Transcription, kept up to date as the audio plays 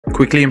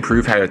Quickly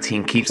improve how your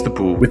team keeps the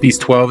ball with these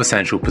 12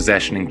 essential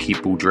possession and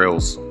keep ball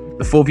drills.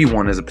 The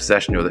 4v1 is a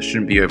possession drill that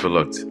shouldn't be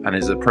overlooked and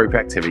is an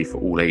appropriate activity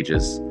for all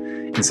ages.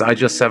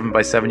 Inside your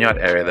 7x7 yard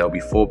area, there will be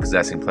 4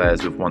 possessing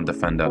players with 1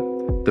 defender.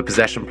 The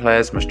possession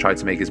players must try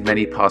to make as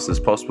many passes as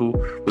possible,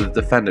 with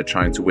the defender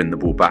trying to win the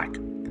ball back.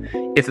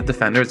 If the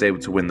defender is able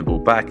to win the ball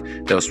back,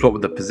 they will swap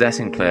with the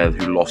possessing player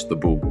who lost the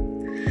ball.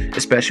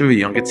 Especially with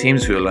younger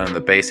teams who are learning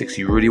the basics,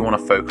 you really want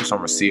to focus on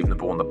receiving the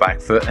ball on the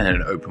back foot and in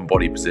an open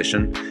body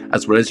position,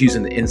 as well as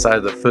using the inside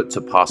of the foot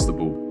to pass the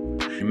ball.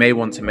 You may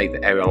want to make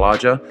the area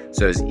larger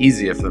so it's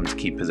easier for them to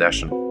keep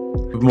possession.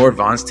 With more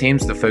advanced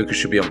teams, the focus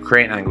should be on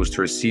creating angles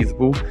to receive the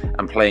ball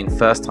and playing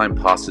first time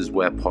passes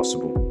where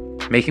possible.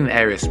 Making the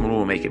area smaller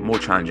will make it more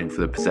challenging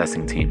for the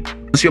possessing team.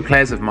 Once your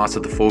players have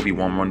mastered the 4v1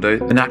 rondo,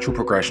 the natural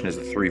progression is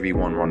the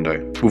 3v1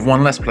 rondo. With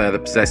one less player, the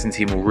possessing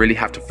team will really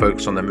have to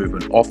focus on their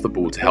movement off the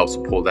ball to help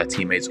support their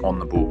teammates on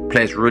the ball.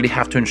 Players really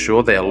have to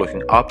ensure they are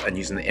looking up and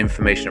using the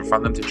information in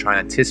front of them to try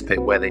and anticipate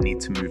where they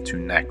need to move to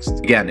next.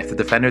 Again, if the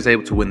defender is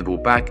able to win the ball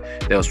back,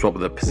 they'll swap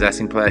with the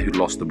possessing player who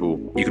lost the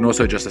ball. You can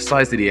also adjust the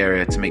size of the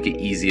area to make it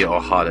easier or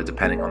harder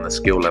depending on the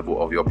skill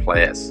level of your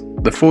players.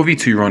 The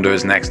 4v2 rondo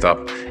is next up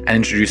and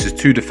introduces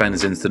 2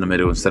 defenders into the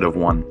middle instead of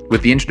 1.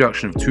 With the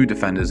introduction of 2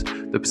 defenders,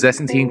 the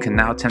possessing team can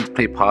now attempt to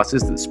play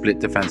passes that split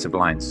defensive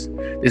lines.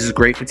 This is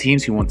great for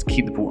teams who want to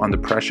keep the ball under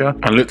pressure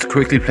and look to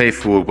quickly play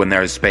forward when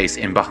there is space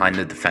in behind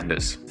the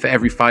defenders. For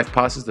every 5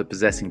 passes the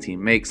possessing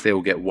team makes, they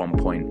will get 1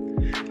 point.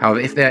 However,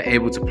 if they are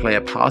able to play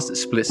a pass that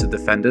splits the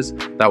defenders,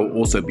 that will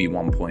also be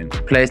 1 point.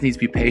 Players need to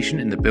be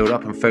patient in the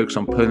build-up and focus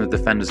on pulling the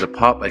defenders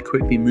apart by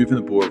quickly moving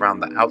the ball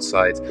around the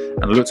outside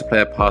and look to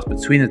play a pass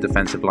between the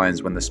defensive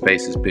lines when the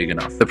space is big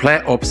enough. The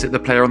player opposite the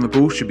player on the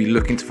ball should be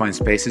looking to find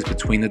spaces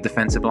between the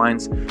defensive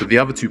lines, with the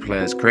other 2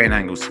 players creating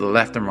angles to the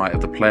left and right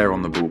of the player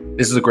on the ball.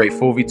 This is a great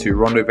 4v2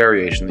 rondo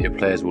variation that your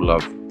players will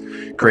love.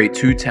 Create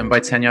 2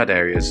 10x10 yard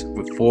areas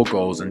with 4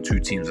 goals and 2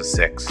 teams of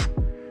 6.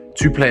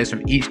 2 players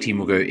from each team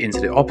will go into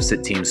the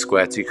opposite team's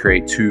square to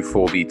create 2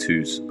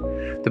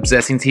 4v2s. The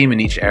possessing team in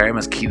each area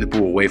must keep the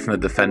ball away from the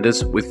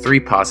defenders, with 3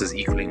 passes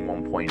equaling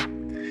 1 point.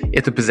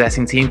 If the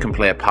possessing team can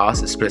play a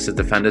pass that splits the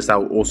defenders, that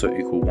will also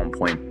equal 1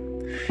 point.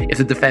 If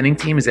the defending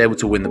team is able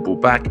to win the ball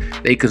back,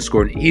 they can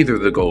score in either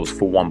of the goals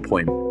for 1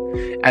 point.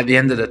 At the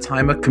end of the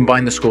timer,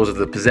 combine the scores of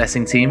the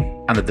possessing team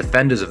and the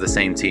defenders of the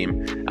same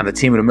team, and the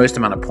team with the most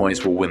amount of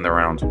points will win the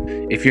round.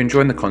 If you're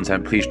enjoying the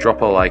content, please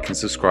drop a like and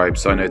subscribe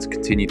so I know to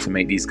continue to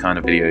make these kind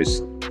of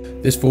videos.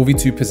 This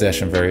 4v2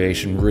 possession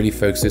variation really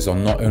focuses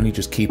on not only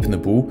just keeping the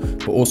ball,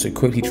 but also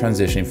quickly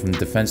transitioning from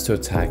defense to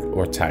attack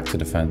or attack to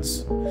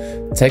defense.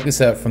 Take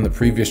this out from the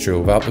previous drill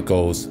without the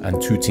goals and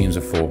 2 teams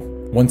of 4.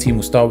 One team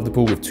will start with the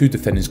ball with 2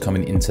 defenders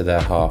coming into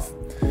their half.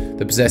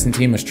 The possessing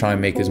team must try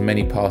and make as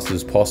many passes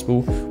as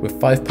possible, with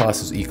 5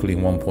 passes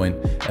equaling 1 point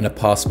and a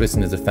pass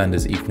splitting the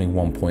defenders equaling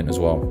 1 point as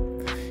well.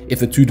 If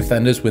the 2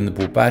 defenders win the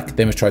ball back,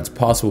 they must try to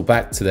pass the ball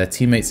back to their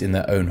teammates in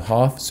their own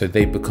half so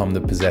they become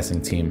the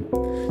possessing team.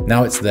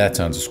 Now it's their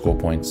turn to score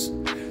points.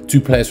 2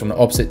 players from the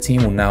opposite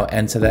team will now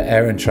enter their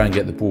area and try and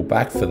get the ball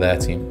back for their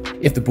team.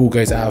 If the ball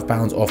goes out of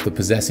bounds off the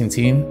possessing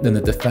team, then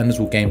the defenders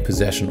will gain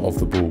possession of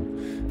the ball.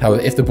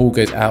 However, if the ball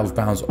goes out of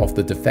bounds off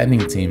the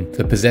defending team,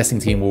 the possessing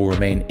team will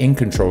remain in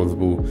control of the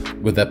ball,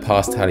 with their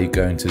pass tally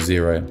going to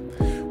 0.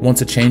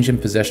 Once a change in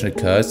possession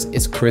occurs,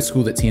 it's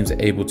critical that teams are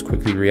able to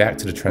quickly react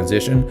to the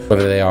transition,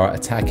 whether they are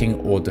attacking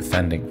or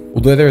defending.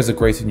 Although there is a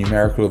greater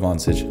numerical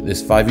advantage,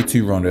 this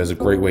 5v2 rondo is a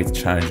great way to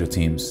challenge your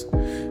teams.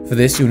 For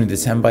this, you'll need a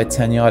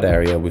 10x10 yard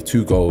area with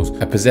 2 goals,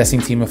 a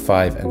possessing team of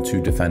 5 and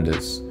 2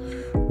 defenders.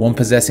 1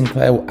 possessing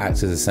player will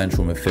act as a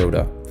central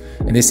midfielder.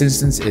 In this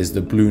instance is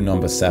the blue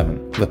number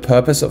 7. The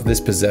purpose of this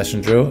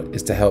possession drill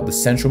is to help the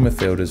central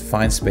midfielders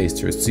find space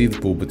to receive the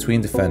ball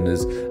between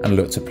defenders and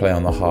look to play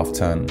on the half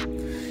turn.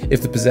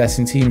 If the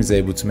possessing team is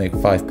able to make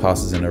 5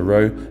 passes in a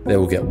row, they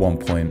will get 1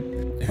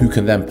 point. Who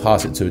can then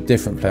pass it to a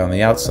different player on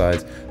the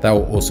outside, that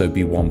will also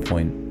be 1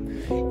 point.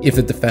 If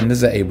the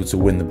defenders are able to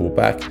win the ball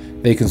back,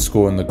 they can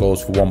score in the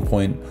goals for 1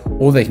 point,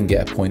 or they can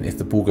get a point if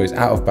the ball goes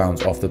out of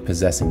bounds off the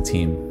possessing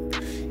team.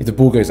 If the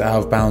ball goes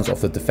out of bounds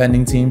off the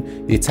defending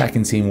team, the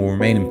attacking team will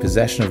remain in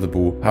possession of the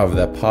ball, however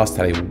their pass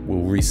tally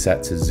will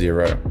reset to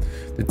 0.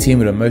 The team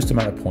with the most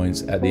amount of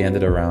points at the end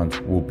of the round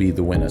will be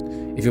the winner.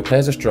 If your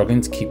players are struggling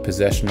to keep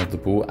possession of the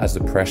ball as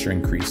the pressure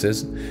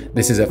increases,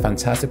 this is a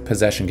fantastic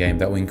possession game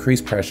that will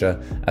increase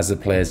pressure as the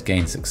players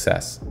gain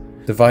success.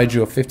 Divide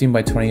your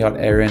 15x20 yard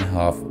area in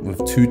half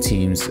with 2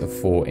 teams of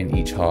 4 in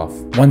each half.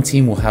 One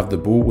team will have the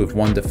ball with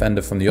 1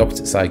 defender from the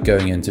opposite side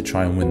going in to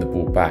try and win the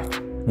ball back.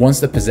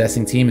 Once the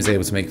possessing team is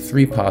able to make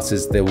 3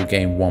 passes, they will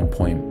gain 1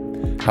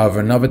 point.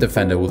 However, another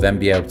defender will then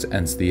be able to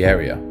enter the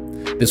area.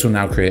 This will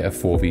now create a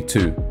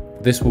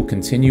 4v2. This will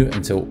continue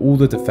until all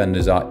the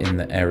defenders are in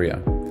the area.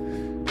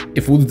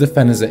 If all the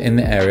defenders are in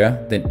the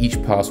area, then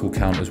each pass will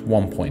count as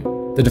 1 point.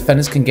 The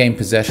defenders can gain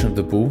possession of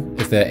the ball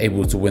if they are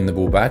able to win the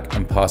ball back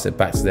and pass it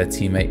back to their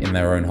teammate in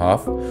their own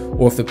half,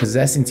 or if the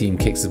possessing team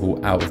kicks the ball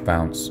out of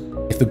bounds.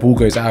 If the ball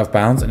goes out of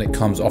bounds and it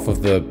comes off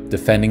of the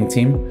defending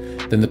team,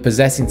 then the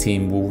possessing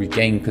team will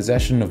regain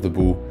possession of the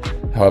ball,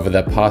 however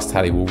their pass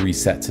tally will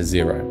reset to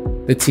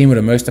 0. The team with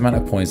the most amount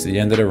of points at the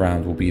end of the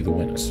round will be the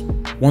winners.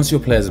 Once your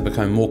players have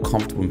become more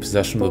comfortable in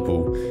possession of the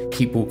ball,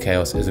 Keep Ball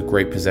Chaos is a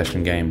great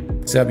possession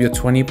game. Set up your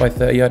 20 by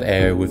 30 yard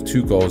area with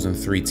 2 goals and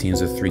 3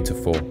 teams of 3 to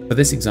 4. For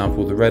this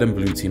example, the red and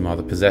blue team are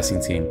the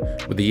possessing team,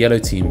 with the yellow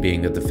team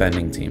being the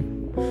defending team.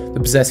 The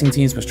possessing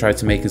teams must try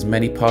to make as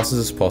many passes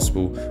as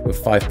possible,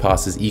 with 5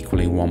 passes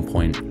equaling 1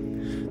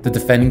 point. The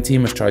defending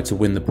team must try to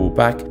win the ball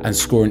back and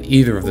score in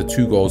either of the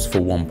 2 goals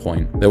for 1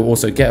 point. They will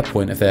also get a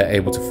point if they are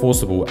able to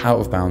force the ball out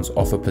of bounds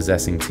off a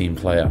possessing team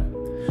player.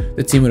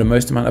 The team with the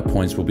most amount of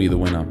points will be the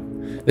winner.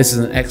 This is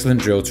an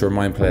excellent drill to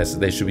remind players that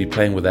they should be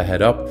playing with their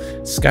head up,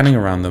 scanning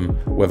around them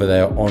whether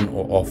they are on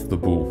or off the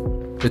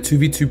ball. The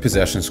 2v2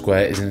 possession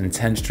square is an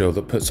intense drill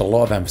that puts a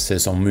lot of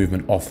emphasis on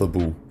movement off the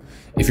ball.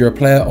 If you're a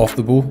player off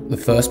the ball, the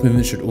first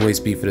movement should always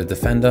be for the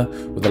defender,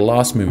 with the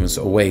last movements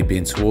away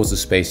being towards the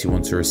space you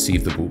want to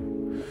receive the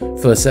ball.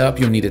 For the setup,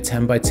 you'll need a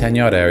 10 by 10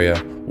 yard area,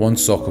 1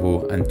 soccer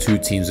ball and 2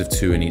 teams of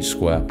 2 in each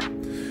square.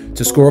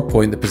 To score a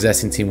point, the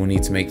possessing team will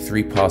need to make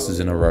 3 passes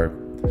in a row.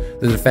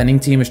 The defending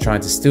team is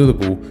trying to steal the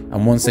ball,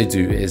 and once they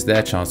do, it is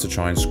their chance to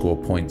try and score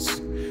points.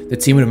 The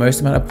team with the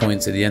most amount of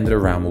points at the end of the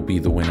round will be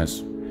the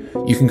winners.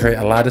 You can create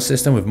a ladder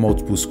system with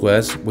multiple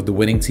squares, with the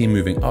winning team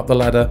moving up the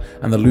ladder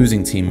and the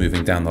losing team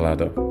moving down the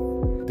ladder.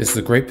 This is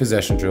a great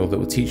possession drill that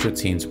will teach your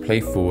team to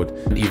play forward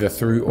either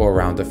through or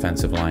around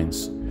defensive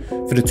lines.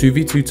 For the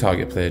 2v2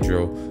 target player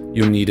drill,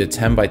 you'll need a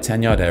 10 by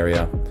 10 yard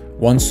area,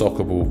 1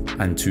 soccer ball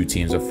and 2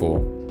 teams of 4.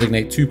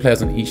 Designate 2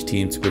 players on each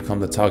team to become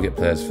the target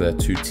players for their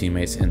 2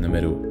 teammates in the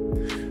middle.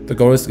 The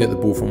goal is to get the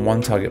ball from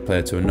one target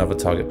player to another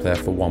target player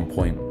for 1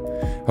 point.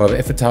 However,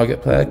 if a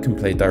target player can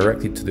play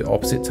directly to the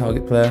opposite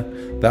target player,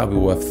 that will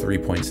be worth 3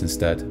 points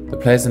instead. The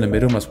players in the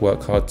middle must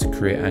work hard to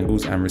create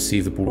angles and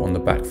receive the ball on the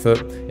back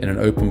foot in an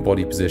open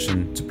body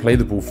position to play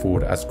the ball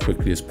forward as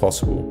quickly as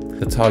possible.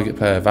 The target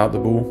player without the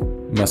ball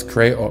must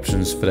create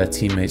options for their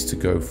teammates to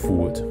go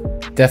forward.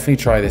 Definitely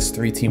try this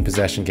 3-team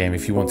possession game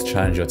if you want to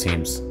challenge your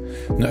teams.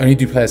 Not only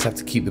do players have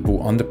to keep the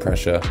ball under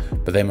pressure,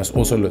 but they must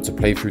also look to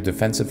play through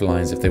defensive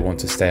lines if they want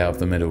to stay out of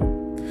the middle.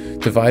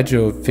 Divide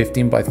your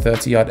 15 by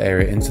 30 yard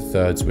area into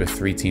thirds with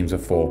 3 teams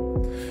of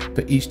 4.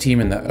 Put each team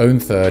in their own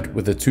third,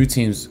 with the 2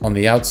 teams on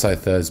the outside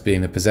thirds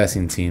being the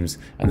possessing teams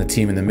and the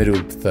team in the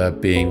middle third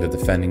being the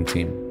defending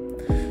team.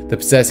 The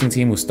possessing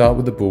team will start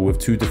with the ball with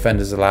 2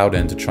 defenders allowed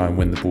in to try and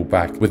win the ball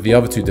back, with the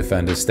other 2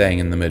 defenders staying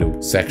in the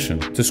middle section.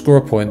 To score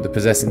a point, the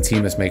possessing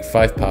team must make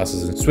 5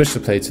 passes and switch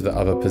the play to the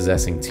other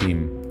possessing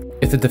team.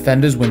 If the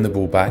defenders win the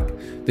ball back,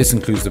 this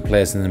includes the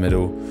players in the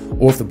middle,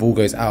 or if the ball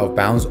goes out of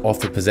bounds off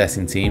the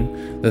possessing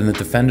team, then the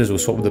defenders will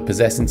swap with the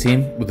possessing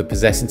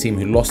team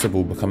who lost the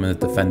ball becoming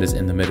the defenders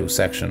in the middle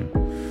section.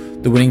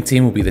 The winning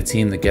team will be the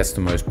team that gets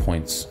the most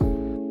points.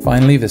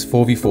 Finally, this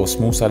 4v4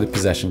 small-sided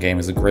possession game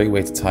is a great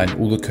way to tie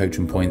in all the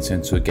coaching points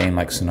into a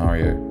game-like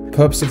scenario. The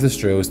purpose of this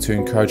drill is to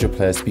encourage your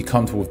players to be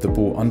comfortable with the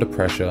ball under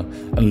pressure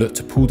and look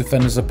to pull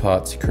defenders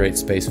apart to create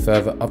space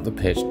further up the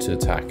pitch to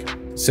attack.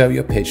 Set up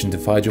your pitch and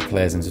divide your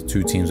players into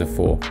 2 teams of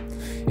 4.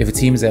 If a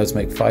team is able to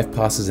make 5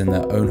 passes in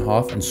their own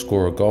half and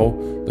score a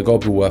goal, the goal will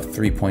be worth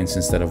 3 points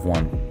instead of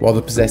 1. While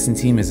the possessing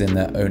team is in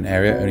their own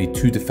area, only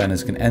 2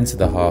 defenders can enter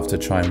the half to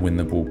try and win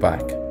the ball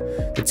back.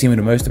 The team with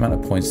the most amount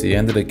of points at the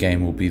end of the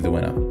game will be the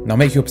winner. Now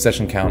make your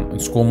possession count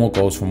and score more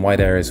goals from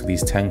wide areas with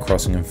these 10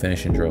 crossing and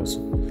finishing drills.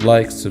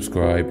 Like,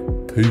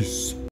 subscribe, peace.